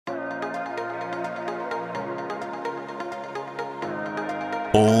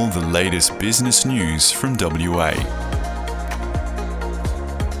All the latest business news from WA.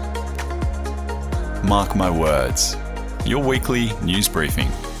 Mark my words, your weekly news briefing.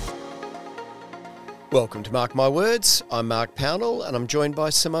 Welcome to Mark My Words. I'm Mark Pownall and I'm joined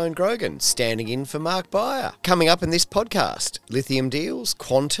by Simone Grogan, standing in for Mark Beyer. Coming up in this podcast, Lithium deals,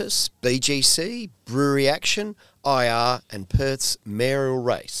 Qantas, BGC, brewery action, IR and Perth's mayoral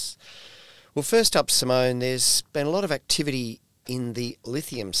race. Well, first up, Simone, there's been a lot of activity in the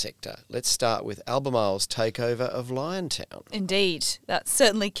lithium sector. Let's start with Albemarle's takeover of Liontown. Indeed. That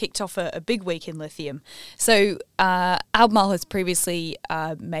certainly kicked off a big week in lithium. So Albemarle has previously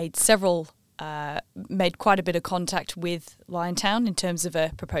made quite a bit of contact with Liontown in terms of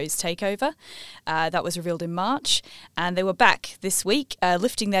a proposed takeover. That was revealed in March, and they were back this week,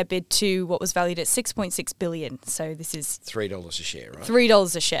 lifting their bid to what was valued at $6.6 billion. So this is $3 a share, right?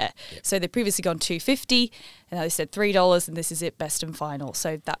 $3 a share. Yep. So they'd previously gone $2.50, and now they said $3, and this is it, best and final.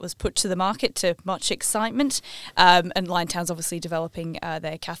 So that was put to the market to much excitement. And Liontown's obviously developing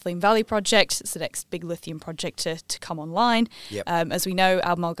their Kathleen Valley project. It's the next big lithium project to come online. Yep. As we know,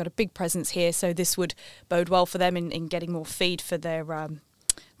 Albemarle got a big presence here, so this would bode well for them in getting more feed for their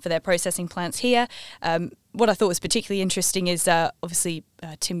processing plants here. What I thought was particularly interesting is obviously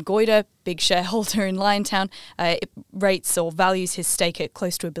Tim Goyder, big shareholder in Liontown, rates or values his stake at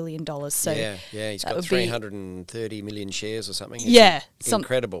close to $1 billion. So yeah, he's got 330 million shares or something. It's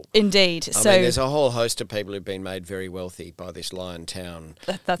incredible. Indeed. I mean, there's a whole host of people who've been made very wealthy by this Liontown.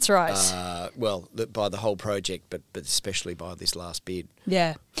 That's right. By the whole project, but especially by this last bid.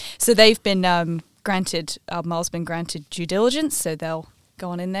 Yeah. So they've been Albemarle's been granted due diligence, so they'll go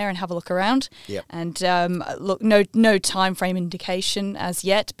on in there and have a look around. Yep. And look, no time frame indication as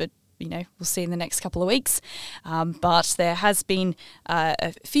yet, but we'll see in the next couple of weeks. But there has been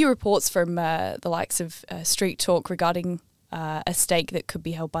a few reports from the likes of Street Talk regarding a stake that could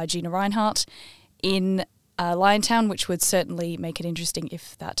be held by Gina Reinhardt in Liontown, which would certainly make it interesting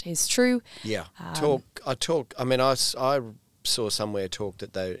if that is true. Yeah. I saw somewhere talk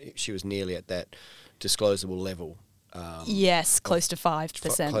that she was nearly at that disclosable level. Yes, close to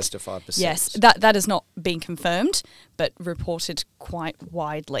 5%. Close to 5%. Yes, that has not been confirmed, but reported quite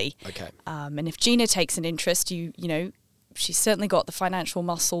widely. Okay. And if Gina takes an interest, she's certainly got the financial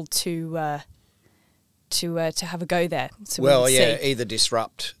muscle to have a go there. So we'll see. Either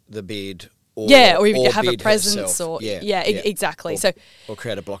disrupt the bid. Or even have a presence, herself. Exactly. Or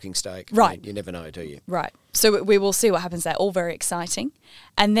create a blocking stake. Right. I mean, you never know, do you? Right. So we will see what happens there. All very exciting.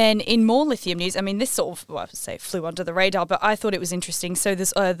 And then in more lithium news, I mean, this sort of, I would say, flew under the radar, but I thought it was interesting. So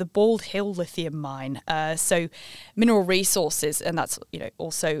there's the Bald Hill lithium mine. So Mineral Resources, and that's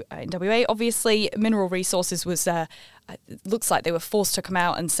also in WA. Obviously, Mineral Resources was looks like they were forced to come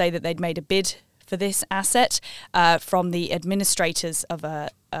out and say that they'd made a bid for this asset from the administrators of a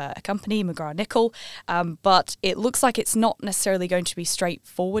company, McGrath Nickel, but it looks like it's not necessarily going to be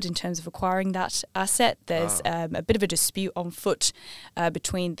straightforward in terms of acquiring that asset. There's a bit of a dispute on foot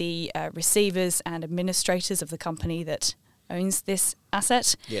between the receivers and administrators of the company that owns this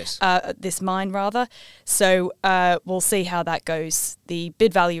asset. Yes. This mine, rather. So we'll see how that goes. The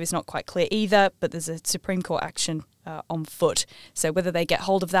bid value is not quite clear either, but there's a Supreme Court action on foot. So whether they get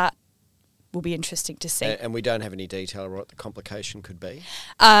hold of that will be interesting to see. And we don't have any detail on what the complication could be?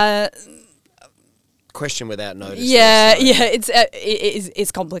 Question without notice.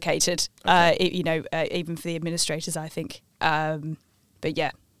 It's complicated. Okay. Even for the administrators, I think. But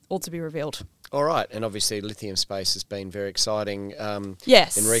yeah, all to be revealed. All right, and obviously lithium space has been very exciting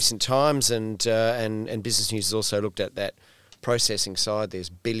yes. in recent times, and Business News has also looked at that processing side. There's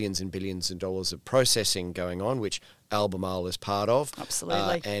billions and billions of dollars of processing going on, which Albemarle is part of.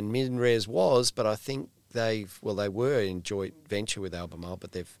 Absolutely. And MinRes was, but I think they were in joint venture with Albemarle,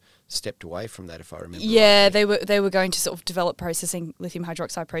 but they've stepped away from that, if I remember rightly. they were going to sort of develop lithium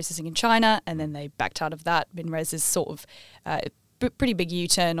hydroxide processing in China, and then they backed out of that. MinRes is sort of pretty big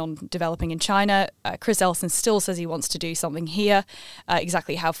U-turn on developing in China. Chris Ellison still says he wants to do something here.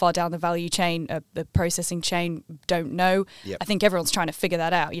 Exactly how far down the value chain, the processing chain, don't know. Yep. I think everyone's trying to figure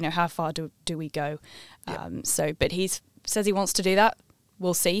that out. How far do we go? Yep. But he says he wants to do that.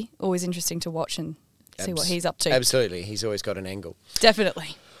 We'll see. Always interesting to watch and see what he's up to. Absolutely. He's always got an angle.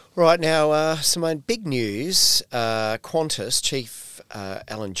 Definitely. Right now, Simone, big news. Qantas chief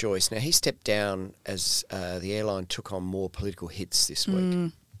Alan Joyce. Now, he stepped down as the airline took on more political hits this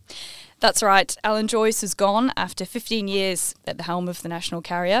week. That's right. Alan Joyce is gone after 15 years at the helm of the national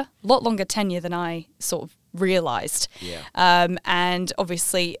carrier. A lot longer tenure than I sort of realised. Yeah. And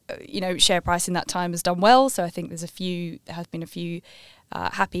obviously, share price in that time has done well. So I think there has been a few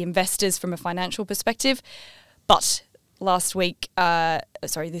happy investors from a financial perspective. But this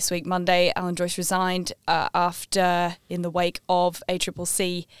week, Monday, Alan Joyce resigned after, in the wake of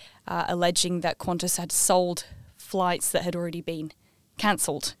ACCC alleging that Qantas had sold flights that had already been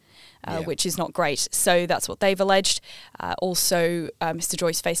cancelled, which is not great. So that's what they've alleged. Also, Mr.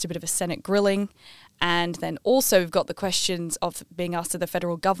 Joyce faced a bit of a Senate grilling. And then also we've got the questions of being asked of the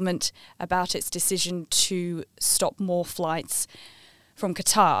federal government about its decision to stop more flights from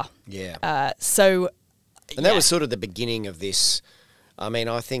Qatar. Yeah. And that was sort of the beginning of this. I mean,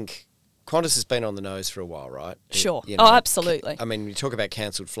 I think Qantas has been on the nose for a while, right? Sure. Absolutely. I mean, you talk about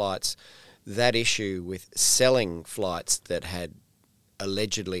cancelled flights. That issue with selling flights that had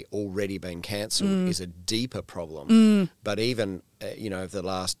allegedly already been cancelled is a deeper problem. But even, over the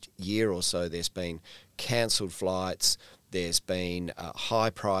last year or so, there's been cancelled flights, there's been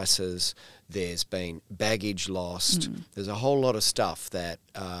high prices, there's been baggage lost. There's a whole lot of stuff that,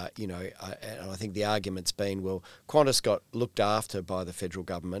 and I think the argument's been, well, Qantas got looked after by the federal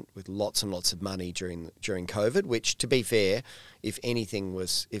government with lots and lots of money during COVID, which, to be fair, if any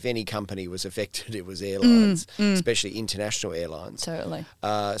company was affected, it was airlines, especially international airlines. Totally.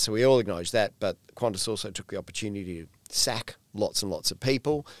 So we all acknowledge that, but Qantas also took the opportunity to sack lots and lots of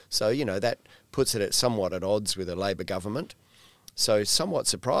people. So, that puts it somewhat at odds with a Labor government. So somewhat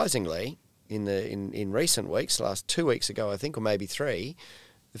surprisingly, in recent weeks, last 2 weeks ago, I think, or maybe 3,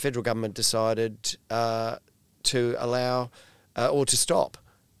 the federal government decided to allow or to stop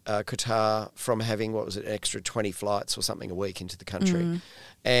Qatar from having, an extra 20 flights or something a week into the country.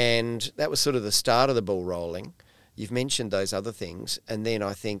 And that was sort of the start of the ball rolling. You've mentioned those other things. And then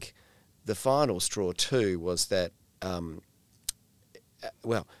I think the final straw too was that,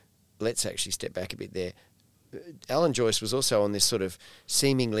 let's actually step back a bit there. Alan Joyce was also on this sort of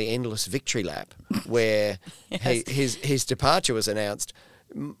seemingly endless victory lap where his departure was announced,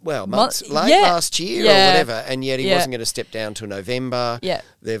 last year or whatever, and yet he wasn't going to step down till November. Yeah.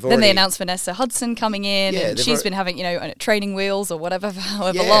 Then they announced Vanessa Hudson coming in, and she's been having, training wheels or whatever for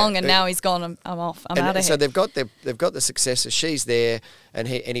however long, and now he's gone. I'm off. I'm out of here. So they've got the successor. She's there, and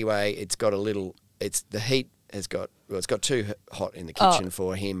anyway, it's got a little. It's the heat has got. Well, it's got too hot in the kitchen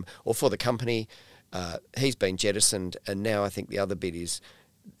for him or for the company. He's been jettisoned, and now I think the other bit is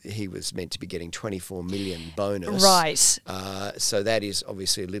he was meant to be getting 24 million bonus. Right. So that is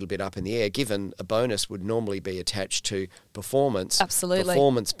obviously a little bit up in the air, given a bonus would normally be attached to performance. Absolutely.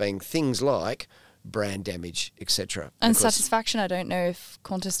 Performance being things like brand damage, etc. And satisfaction. I don't know if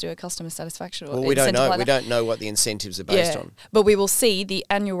Qantas do a customer satisfaction. Well, we don't know. We don't know what the incentives are based on. But we will see. The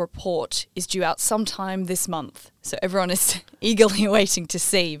annual report is due out sometime this month. So everyone is eagerly waiting to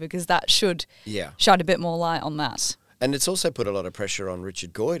see, because that should shine a bit more light on that. And it's also put a lot of pressure on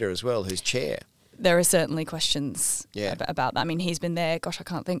Richard Goyder as well, who's chair. There are certainly questions about that. I mean, he's been there, I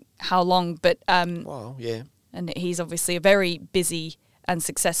can't think how long, but... And he's obviously a very busy and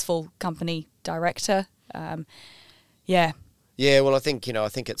successful company director. Yeah, well, I think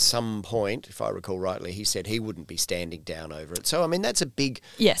at some point, if I recall rightly, he said he wouldn't be standing down over it. So, I mean, that's a big...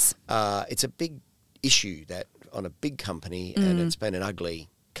 Yes. It's a big issue that on a big company, and it's been an ugly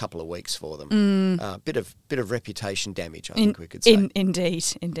couple of weeks for them. Bit of reputation damage, I think we could say.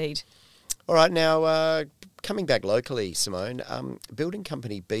 Indeed. All right, now coming back locally, Simone, building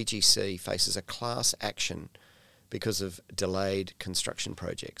company BGC faces a class action because of delayed construction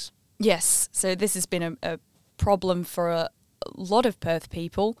projects. Yes, so this has been a problem for a lot of Perth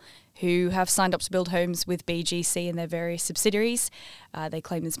people who have signed up to build homes with BGC and their various subsidiaries. They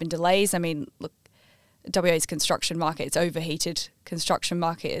claim there's been delays. I mean, look, WA's construction market, its overheated construction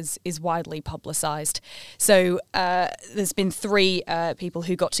market is widely publicised. So there's been 3 people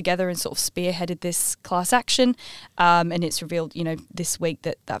who got together and sort of spearheaded this class action, and it's revealed, this week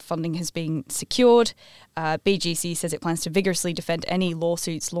that funding has been secured. BGC says it plans to vigorously defend any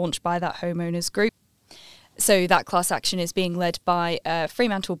lawsuits launched by that homeowners group. So that class action is being led by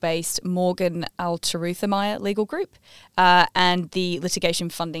Fremantle-based Morgan Altaruthamaya legal group, and the litigation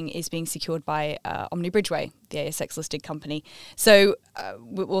funding is being secured by Omni Bridgeway, the ASX-listed company. So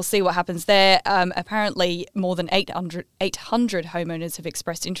we'll see what happens there. Apparently, more than 800 homeowners have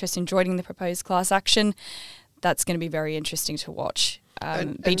expressed interest in joining the proposed class action. That's going to be very interesting to watch.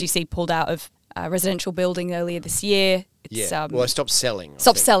 BGC pulled out of a residential building earlier this year. Stopped selling.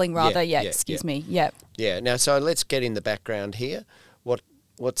 Selling, rather. Excuse me. Yeah. Yeah. Now, so let's get in the background here.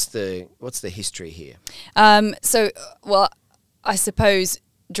 What's the history here? I suppose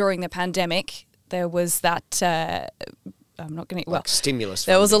during the pandemic there was that. I'm not going to. Stimulus.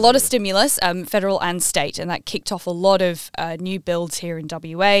 There was a lot of stimulus, federal and state, and that kicked off a lot of new builds here in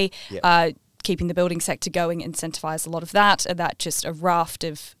WA. Yep. Keeping the building sector going incentivised a lot of that, and that just a raft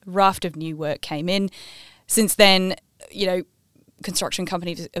of new work came in. Since then, construction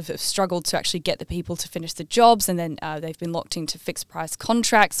companies have struggled to actually get the people to finish the jobs, and then they've been locked into fixed price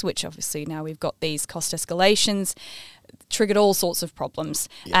contracts, which obviously now we've got these cost escalations, triggered all sorts of problems.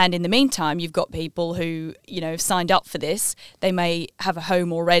 Yeah. And in the meantime, you've got people who, have signed up for this. They may have a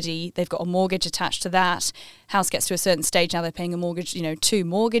home already. They've got a mortgage attached to that. House gets to a certain stage, now they're paying a mortgage, 2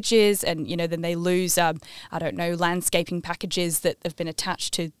 mortgages, and, then they lose, landscaping packages that have been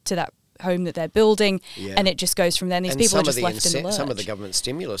attached to that home that they're building, and it just goes from there. And these people are just left in the lurch. Some of the government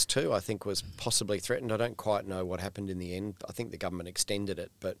stimulus too, I think, was possibly threatened. I don't quite know what happened in the end. I think the government extended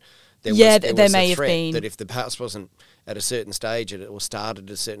it, but there was a threat that if the house wasn't at a certain stage or started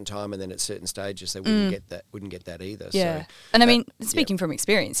at a certain time, and then at certain stages they wouldn't get that either. Yeah, so, and I mean, speaking from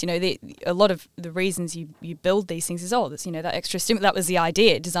experience, a lot of the reasons you build these things is that's that extra stimulus. That was the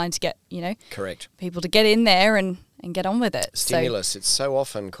idea, designed to get correct people to get in there and get on with it. Stimulus, it so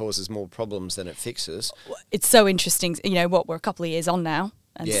often causes more problems than it fixes. It's so interesting, we're a couple of years on now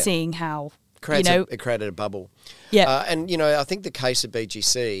and seeing how, it created a bubble. Yeah. And, I think the case of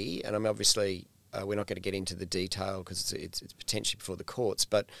BGC, and I mean, obviously we're not going to get into the detail because it's potentially before the courts,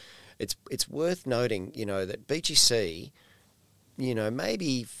 but it's worth noting, that BGC,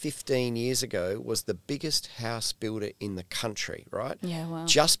 maybe 15 years ago was the biggest house builder in the country, right? Yeah, wow.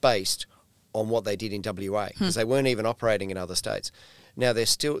 Just based on what they did in WA, because they weren't even operating in other states. Now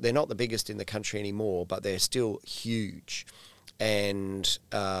they're not the biggest in the country anymore, but they're still huge, and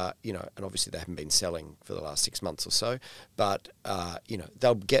and obviously they haven't been selling for the last 6 months or so. But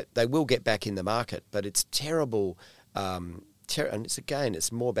they will get back in the market, but it's terrible. And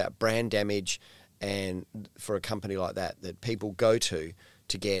it's more about brand damage, and for a company like that people go to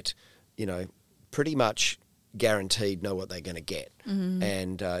get, pretty much guaranteed know what they're going to get. Mm-hmm.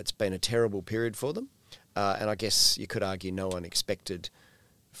 And it's been a terrible period for them. And I guess you could argue no one expected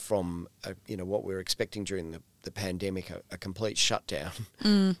from, what we were expecting during the pandemic, a complete shutdown.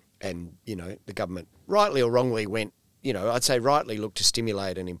 Mm. And, the government, rightly or wrongly, went, I'd say rightly looked to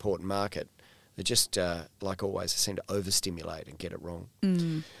stimulate an important market. They just, like always, they seem to overstimulate and get it wrong.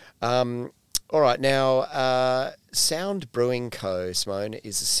 Mm. All right, now, Sound Brewing Co., Simone,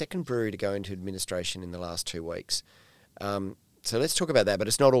 is the second brewery to go into administration in the last 2 weeks. So let's talk about that, but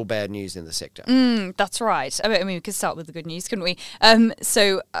it's not all bad news in the sector. That's right. I mean, we could start with the good news, couldn't we?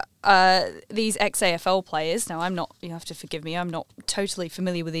 These ex-AFL players, now you have to forgive me, I'm not totally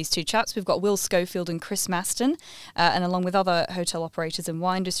familiar with these two chaps. We've got Will Schofield and Chris Maston, and along with other hotel operators and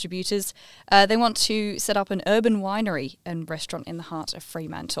wine distributors, they want to set up an urban winery and restaurant in the heart of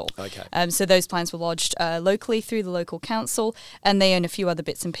Fremantle. Okay. So those plans were lodged locally through the local council, and they own a few other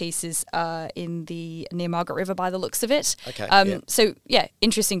bits and pieces near Margaret River by the looks of it. Okay. So,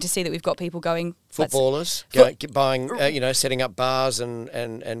 interesting to see that we've got people going... Footballers buying, setting up bars and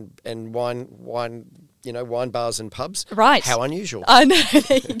wine bars and pubs. Right. How unusual. I know,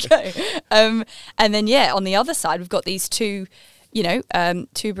 there you go. And then, on the other side, we've got these two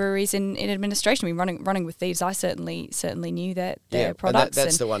breweries in administration. I mean, running with these, I certainly knew their products.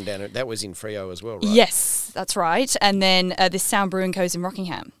 That's the one down. That was in Freo as well, right? Yes, that's right. And then this Sound Brewing Co.'s in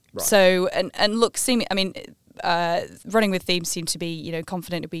Rockingham. Right. So, and look, running with themes seem to be,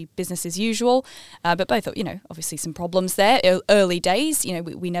 confident it'll be business as usual, but both, obviously some problems there. Early days,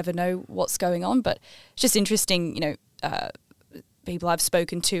 we never know what's going on, but it's just interesting, people I've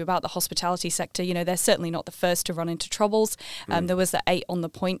spoken to about the hospitality sector, they're certainly not the first to run into troubles. There was the 8 on the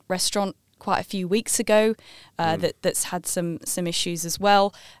Point restaurant quite a few weeks ago that's had some issues as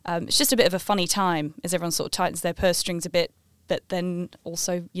well. It's just a bit of a funny time as everyone sort of tightens their purse strings a bit, but then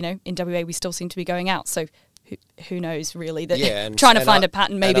also, in WA we still seem to be going out, so who knows really, that trying to find a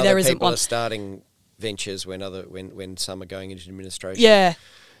pattern, maybe there isn't one. People are starting ventures when some are going into administration.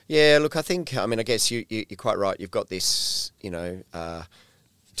 Yeah, look, I guess you're quite right. You've got this,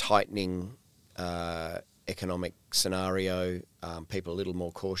 tightening economic scenario, people a little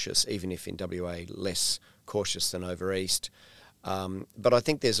more cautious, even if in WA less cautious than over east. But I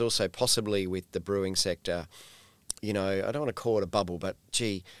think there's also possibly with the brewing sector, I don't want to call it a bubble, but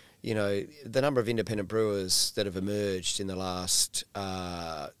gee, the number of independent brewers that have emerged in the last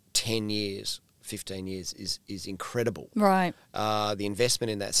 10 years, 15 years is incredible. Right. The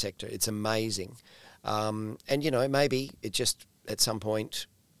investment in that sector, it's amazing. And, maybe it just, at some point,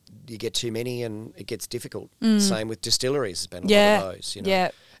 you get too many and it gets difficult. Same with distilleries, there's been a lot of those.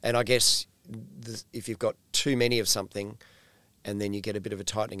 Yeah. And I guess if you've got too many of something, and then you get a bit of a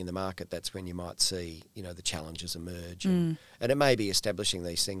tightening in the market, that's when you might see, the challenges emerge. And it may be establishing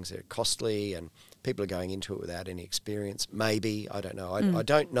these things that are costly and people are going into it without any experience. Maybe, I don't know. I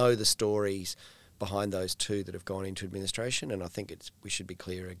don't know the stories behind those two that have gone into administration, and I think we should be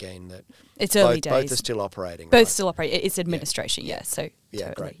clear again that it's early days. Both are still operating. Both right? still operate. It's administration, so yeah,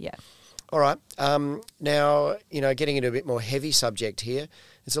 totally, great. yeah. All right. Now, getting into a bit more heavy subject here,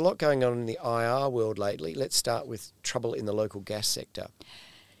 there's a lot going on in the IR world lately. Let's start with trouble in the local gas sector.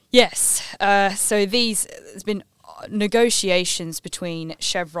 Yes. So there's been negotiations between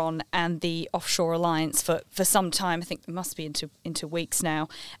Chevron and the Offshore Alliance for some time. I think it must be into weeks now.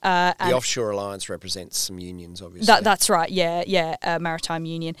 The Offshore Alliance represents some unions, obviously. That's right. Yeah. Maritime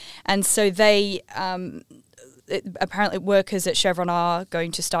Union. And so they... apparently workers at Chevron are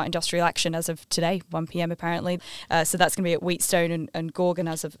going to start industrial action as of today, 1 p.m. apparently. So that's going to be at Wheatstone and Grogan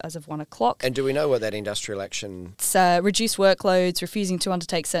as of 1 o'clock. And do we know what that industrial action... It's reduced workloads, refusing to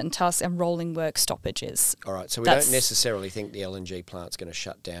undertake certain tasks and rolling work stoppages. All right, so we don't necessarily think the LNG plant's going to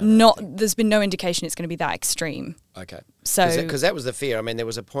shut down. There's been no indication it's going to be that extreme. Okay. So because that was the fear. I mean, there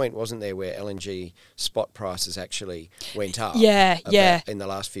was a point, wasn't there, where LNG spot prices actually went up in the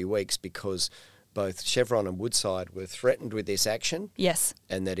last few weeks because both Chevron and Woodside were threatened with this action. Yes.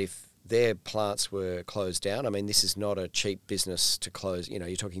 And that if their plants were closed down, I mean, this is not a cheap business to close.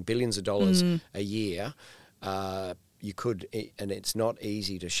 You're talking billions of dollars a year. You could, and it's not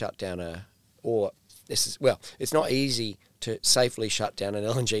easy to shut down it's not easy to safely shut down an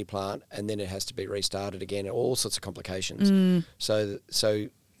LNG plant and then it has to be restarted again, all sorts of complications. So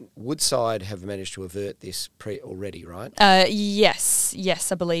Woodside have managed to avert this already, right? Yes,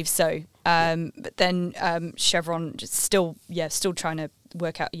 I believe so. But then Chevron just still trying to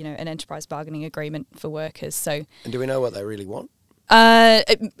work out, an enterprise bargaining agreement for workers. So, and do we know what they really want?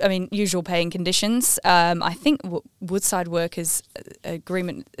 Usual pay and conditions. I think Woodside workers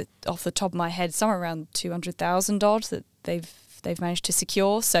agreement off the top of my head, somewhere around $200,000 that they've managed to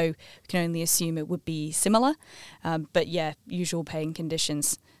secure. So we can only assume it would be similar. But yeah, usual pay and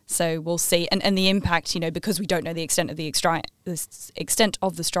conditions. So we'll see, and the impact, because we don't know the extent of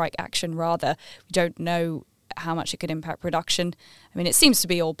the strike action. Rather, we don't know how much it could impact production. I mean, it seems to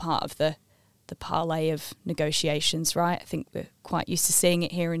be all part of the parlay of negotiations, right? I think we're quite used to seeing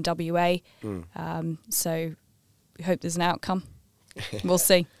it here in WA. So we hope there's an outcome. We'll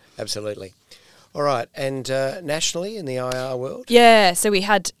see. Absolutely. All right, and nationally in the IR world? Yeah, so we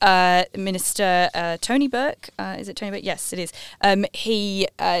had Minister Tony Burke. Is it Tony Burke? Yes, it is. He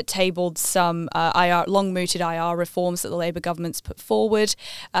tabled some long-mooted IR reforms that the Labor government's put forward.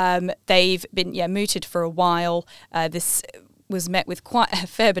 They've been mooted for a while. This was met with quite a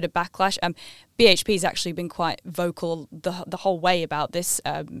fair bit of backlash. BHP's actually been quite vocal the whole way about this.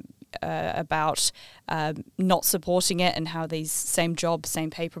 About not supporting it and how these same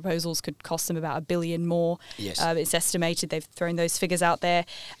pay proposals could cost them about $1 billion more. Yes. It's estimated. They've thrown those figures out there.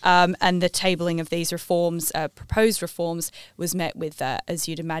 And the tabling of these reforms, proposed reforms, was met with, as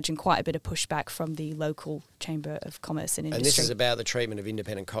you'd imagine, quite a bit of pushback from the local Chamber of Commerce and Industry. And this is about the treatment of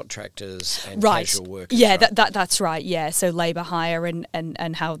independent contractors and right. casual workers. Yeah, right? That's right. Yeah, so labour hire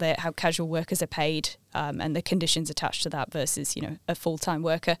and how casual workers are paid. And the conditions attached to that versus, a full-time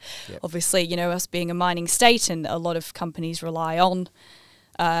worker. Yep. Obviously, us being a mining state and a lot of companies rely on,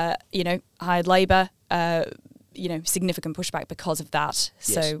 hired labour, significant pushback because of that.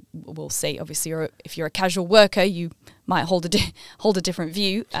 Yes. So we'll see. Obviously, if you're a casual worker, you might hold a different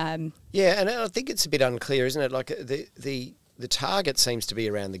view. Yeah, and I think it's a bit unclear, isn't it? Like the target seems to be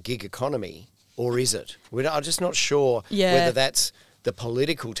around the gig economy, or is it? I'm just not sure whether that's... The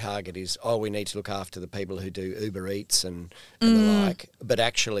political target is, we need to look after the people who do Uber Eats and the like. But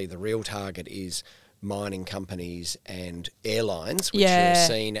actually the real target is mining companies and airlines, which are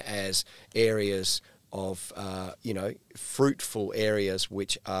seen as areas of, fruitful areas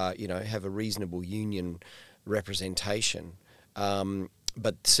which are, have a reasonable union representation.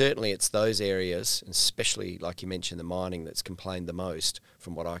 But certainly it's those areas, especially like you mentioned, the mining, that's complained the most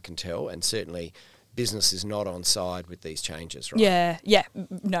from what I can tell. And certainly... business is not on side with these changes, right? Yeah,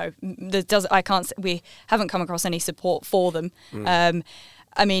 no. We haven't come across any support for them.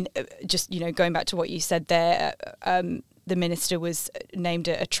 Just going back to what you said there, the minister was named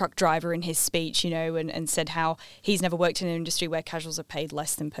a truck driver in his speech, and said how he's never worked in an industry where casuals are paid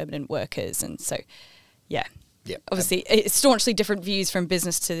less than permanent workers, and so, yeah. Yep. Obviously, it's staunchly different views from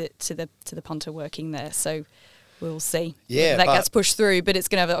business to the punter working there, so. We'll see. Yeah, that gets pushed through, but it's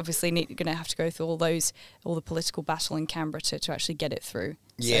going to have to go through all the political battle in Canberra to actually get it through.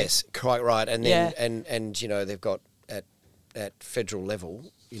 Yes, quite right. And then and they've got at federal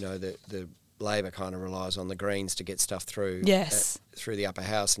level, the Labor kind of relies on the Greens to get stuff through. Yes, through the upper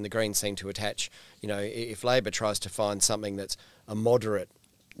house, and the Greens seem to attach. If Labor tries to find something that's a moderate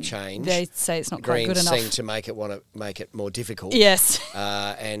change. They say it's not quite good Greens enough. seem to make it more difficult. Yes.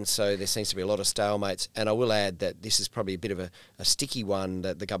 And so there seems to be a lot of stalemates. And I will add that this is probably a bit of a sticky one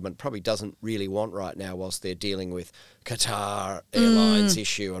that the government probably doesn't really want right now whilst they're dealing with Qatar Airlines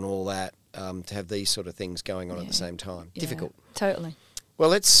issue and all that, to have these sort of things going on at the same time. Yeah, Difficult. Totally. Well,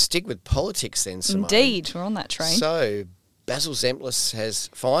 let's stick with politics then, Simone. Indeed, we're on that train. So Basil Zemplis has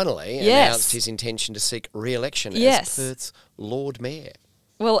finally Yes. announced his intention to seek re-election Yes. as Perth's Lord Mayor.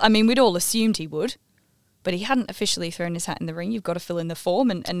 Well, I mean, we'd all assumed he would, but he hadn't officially thrown his hat in the ring. You've got to fill in the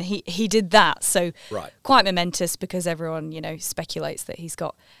form, and he did that. So Right. quite momentous because everyone, speculates that he's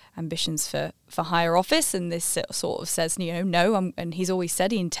got ambitions for higher office, and this sort of says, no, and he's always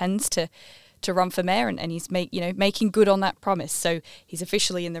said he intends to run for mayor, and he's making good on that promise. So he's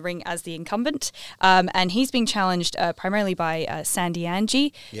officially in the ring as the incumbent, and he's being challenged primarily by Sandy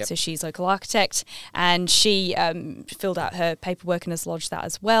Angie. Yep. So she's local architect, and she filled out her paperwork and has lodged that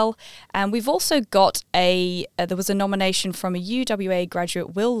as well. And we've also got there was a nomination from a UWA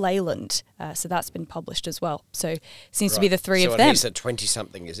graduate, Will Leyland. So that's been published as well. So seems to be the three of them. So he's a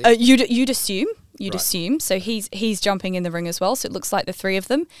 20-something, is he? You'd assume. You'd Right. assume. So he's jumping in the ring as well. So it looks like the three of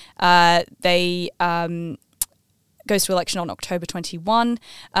them. They goes to election on October 21.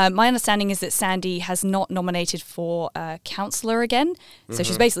 My understanding is that Sandy has not nominated for councillor again. So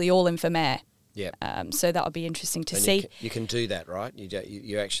she's basically all in for mayor. Yeah. So that would be interesting to And see. you can do that, right?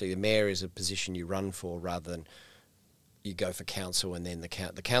 You actually, the mayor is a position you run for rather than you go for council and then the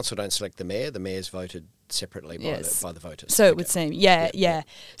council don't select the mayor. The mayor's voted separately by the voters. So it would seem, yeah.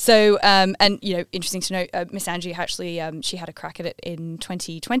 So, and interesting to note, Miss Angie actually, she had a crack at it in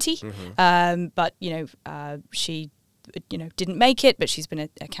 2020, but she, didn't make it, but she's been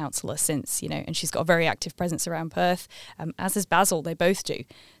a councillor since, and she's got a very active presence around Perth, as is Basil. They both do.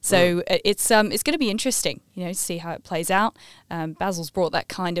 So it's going to be interesting, to see how it plays out. Basil's brought that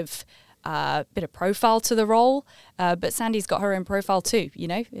kind of bit of profile to the role, but Sandy's got her own profile too.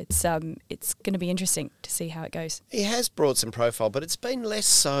 It's going to be interesting to see how it goes. He has brought some profile, but it's been less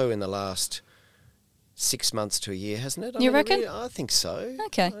so in the last 6 months to a year, hasn't it? You reckon? I think so.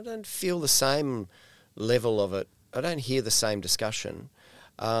 Okay. I don't feel the same level of it. I don't hear the same discussion.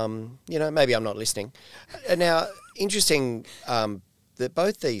 Maybe I'm not listening. Now, interesting that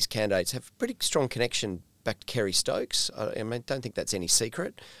both these candidates have a pretty strong connection back to Kerry Stokes. I don't think that's any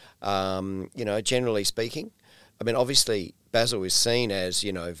secret. Generally speaking, obviously Basil is seen as,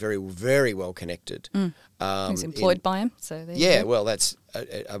 very, very well connected. He's employed by him, so there you go. Well, that's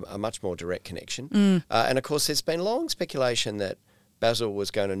a much more direct connection. And of course, there's been long speculation that Basil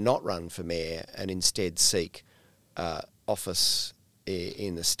was going to not run for mayor and instead seek office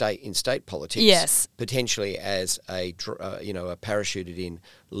in state politics. Yes, potentially as a parachuted in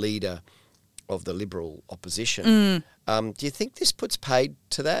leader of the Liberal opposition. Do you think this puts paid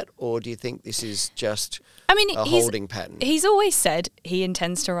to that, or do you think this is just a holding pattern? He's always said he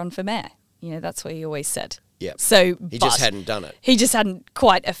intends to run for mayor. That's what he always said. Yeah. So he just hadn't done it. He just hadn't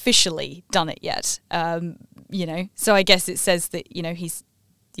quite officially done it yet. So I guess it says that he's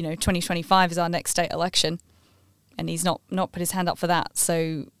 2025 is our next state election, and he's not put his hand up for that.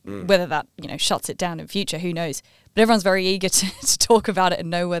 So whether that shuts it down in future, who knows? But everyone's very eager to talk about it and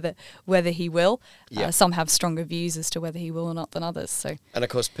know whether he will. Yep. Some have stronger views as to whether he will or not than others. So, and of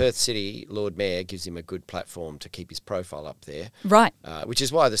course, Perth City Lord Mayor gives him a good platform to keep his profile up there. Right. Which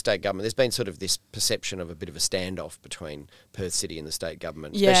is why the state government, there's been sort of this perception of a bit of a standoff between Perth City and the state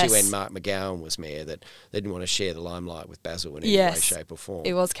government, especially when Mark McGowan was mayor, that they didn't want to share the limelight with Basil in any way, shape or form.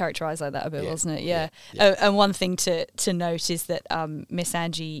 It was characterised like that a bit, wasn't it? Yeah. And one thing to note is that Miss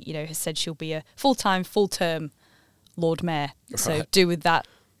Angie, has said she'll be a full-term Lord Mayor. Right. So do with that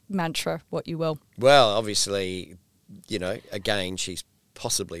mantra what you will. Well, obviously, again, she's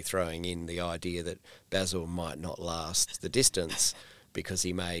possibly throwing in the idea that Basil might not last the distance because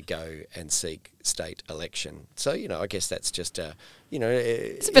he may go and seek state election. So, I guess that's just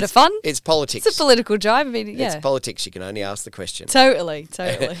it's a bit of fun. It's politics. It's a political jive. It's politics. You can only ask the question. Totally.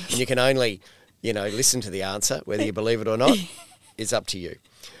 And you can only, listen to the answer. Whether you believe it or not is up to you.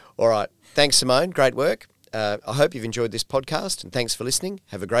 All right. Thanks, Simone. Great work. I hope you've enjoyed this podcast, and thanks for listening.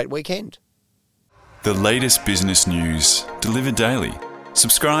 Have a great weekend. The latest business news delivered daily.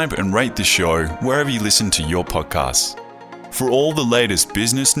 Subscribe and rate the show wherever you listen to your podcasts. For all the latest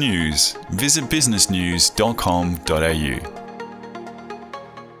business news, visit businessnews.com.au.